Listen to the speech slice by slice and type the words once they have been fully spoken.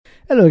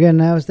Hello again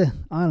now as the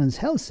island's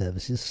health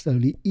services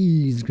slowly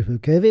ease grip of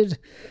COVID.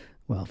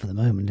 Well, for the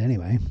moment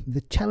anyway.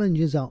 The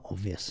challenges are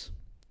obvious.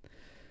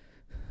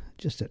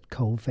 Just at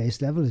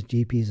cold-face level, as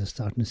GPs are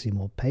starting to see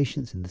more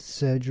patients in the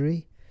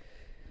surgery.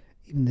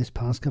 Even this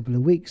past couple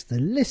of weeks, the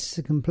lists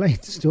of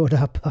complaints stored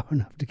up are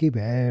enough to keep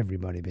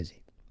everybody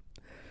busy.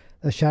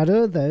 The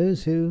shadow of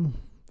those who,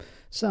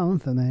 some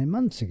for many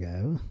months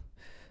ago,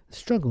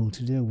 struggled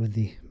to deal with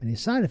the many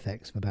side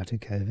effects of a bout of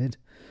COVID,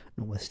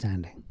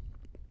 notwithstanding.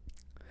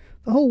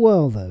 The whole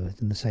world, though, is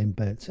in the same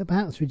boat, so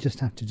perhaps we just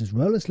have to just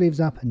roll our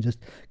sleeves up and just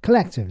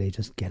collectively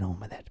just get on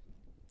with it.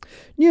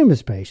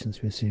 Numerous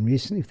patients we've seen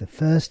recently for the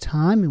first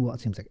time in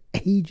what seems like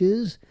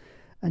ages,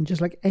 and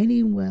just like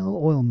any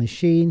well-oiled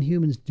machine,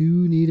 humans do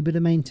need a bit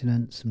of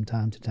maintenance from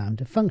time to time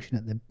to function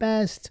at their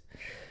best,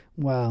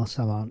 while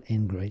some aren't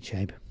in great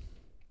shape.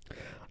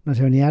 Not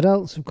only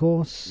adults, of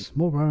course,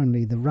 more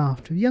worryingly the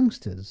raft of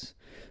youngsters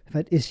have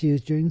had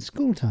issues during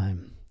school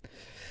time.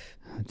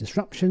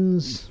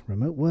 Disruptions,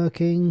 remote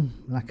working,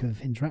 lack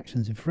of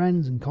interactions with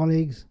friends and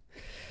colleagues,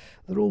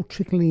 they're all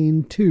trickling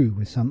in too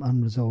with some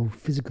unresolved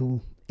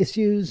physical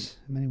issues,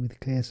 many with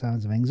clear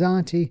signs of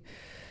anxiety.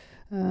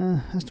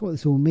 As to what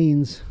this all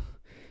means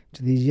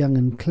to these young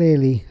and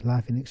clearly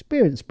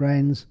life-inexperienced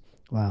brains,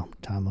 well,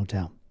 time will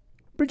tell.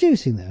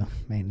 Producing, though,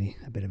 mainly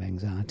a bit of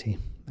anxiety,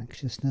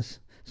 anxiousness,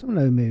 some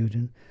low mood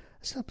and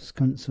a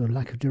subsequent sort of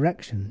lack of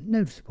direction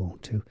noticeable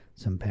to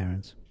some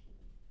parents.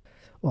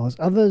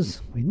 Whilst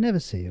others, we never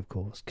see, of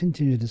course,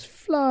 continue to just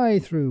fly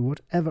through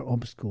whatever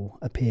obstacle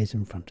appears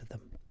in front of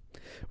them.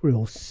 We're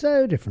all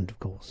so different, of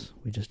course,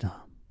 we just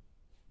are.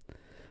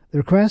 The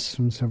requests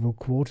from several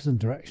quarters and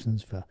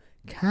directions for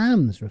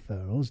CAMS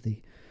referrals,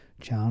 the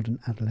Child and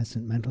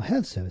Adolescent Mental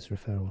Health Service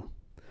referral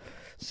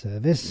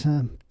service,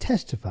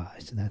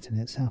 testifies to that in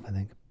itself, I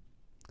think.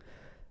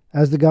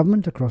 As the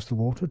government across the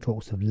water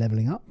talks of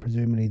levelling up,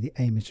 presumably the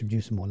aim is to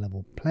produce a more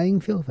level playing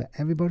field for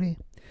everybody,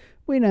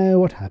 we know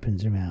what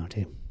happens in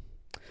reality.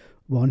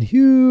 One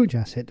huge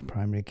asset to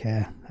primary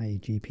care, i.e.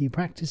 GP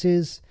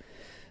practices,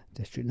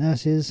 district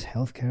nurses,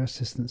 healthcare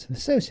assistants and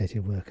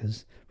associated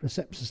workers,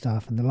 reception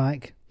staff and the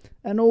like,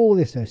 and all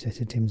the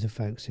associated teams of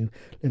folks who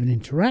live and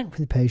interact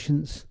with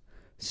patients,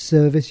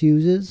 service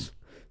users,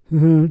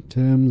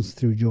 terms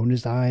through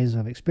jaundiced eyes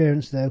I've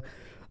experienced though,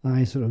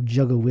 I sort of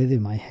juggle with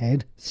in my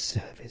head,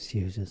 service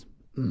users.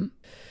 The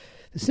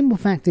simple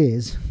fact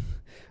is,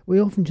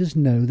 we often just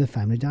know the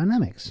family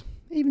dynamics,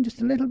 even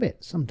just a little bit,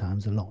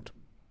 sometimes a lot.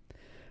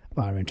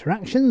 By our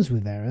interactions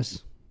with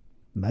various,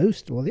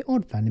 most or the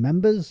odd family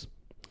members,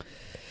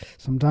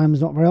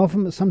 sometimes not very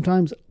often, but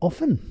sometimes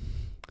often.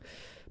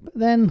 But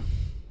then,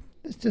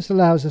 this just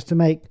allows us to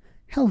make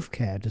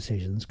healthcare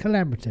decisions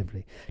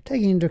collaboratively,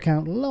 taking into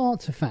account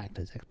lots of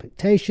factors,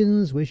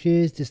 expectations,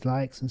 wishes,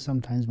 dislikes, and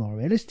sometimes more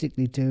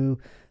realistically too,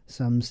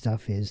 some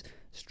stuff is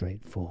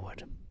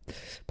straightforward.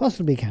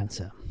 Possibly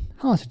cancer,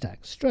 heart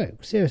attack,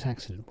 stroke, serious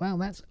accident, well,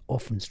 that's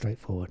often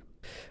straightforward.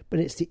 But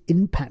it's the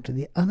impact of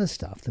the other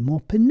stuff, the more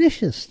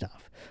pernicious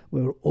stuff.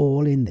 We're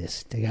all in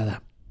this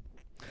together.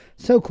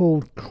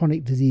 So-called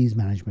chronic disease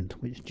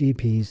management, which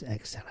GPs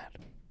excel at.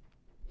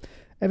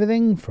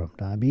 Everything from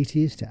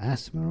diabetes to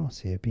asthma or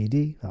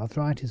COPD,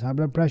 arthritis, high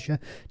blood pressure,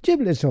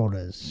 giblet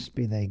disorders,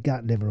 be they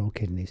gut, liver or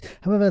kidneys.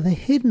 However, the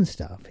hidden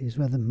stuff is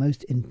where the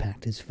most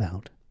impact is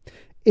felt.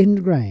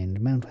 Ingrained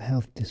mental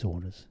health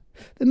disorders,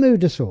 the mood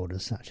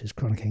disorders such as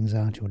chronic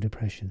anxiety or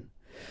depression,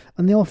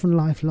 and the often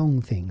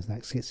lifelong things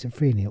like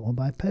schizophrenia or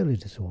bipolar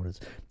disorders,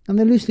 and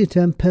the loosely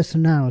termed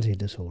personality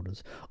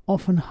disorders,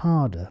 often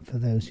harder for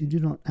those who do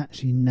not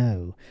actually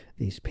know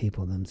these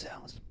people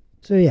themselves.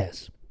 So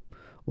yes,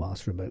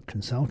 whilst remote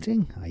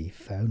consulting, i.e.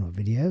 phone or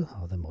video,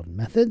 are the modern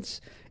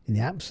methods, in the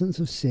absence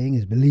of seeing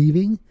is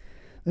believing,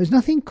 there's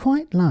nothing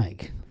quite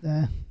like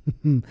the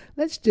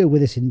let's deal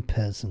with this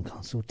in-person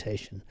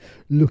consultation,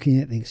 looking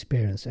at the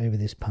experience over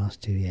this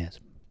past 2 years.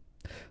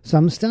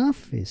 Some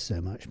stuff is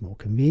so much more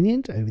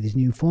convenient over these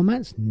new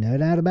formats, no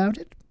doubt about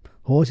it,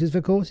 horses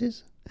for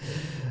courses,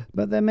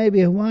 but there may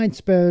be a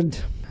widespread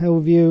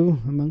held view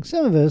among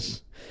some of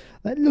us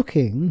that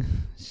looking,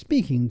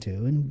 speaking to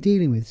and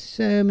dealing with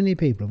so many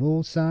people of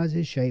all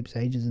sizes, shapes,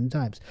 ages and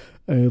types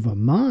over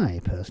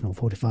my personal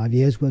 45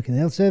 years working in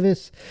the health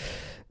service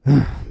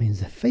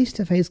means the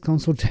face-to-face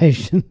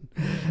consultation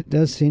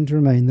does seem to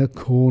remain the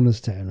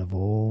cornerstone of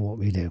all what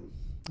we do.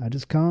 I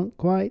just can't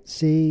quite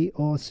see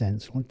or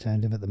sense an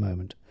alternative at the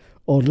moment.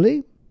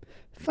 Oddly,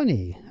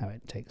 funny how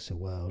it takes a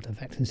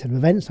world-affecting set of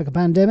events like a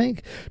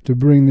pandemic to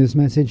bring this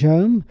message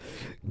home.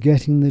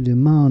 Getting the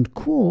demand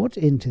quart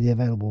into the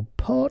available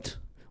pot,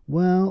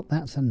 well,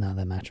 that's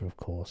another matter, of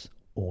course,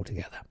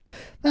 altogether.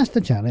 That's the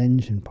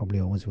challenge, and probably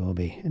always will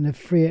be, in a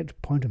free at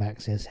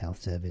point-of-access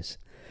health service.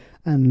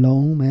 And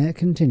long may it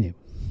continue.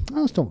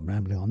 I'll stop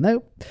rambling on,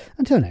 though.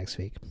 Until next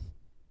week.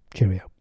 Cheerio.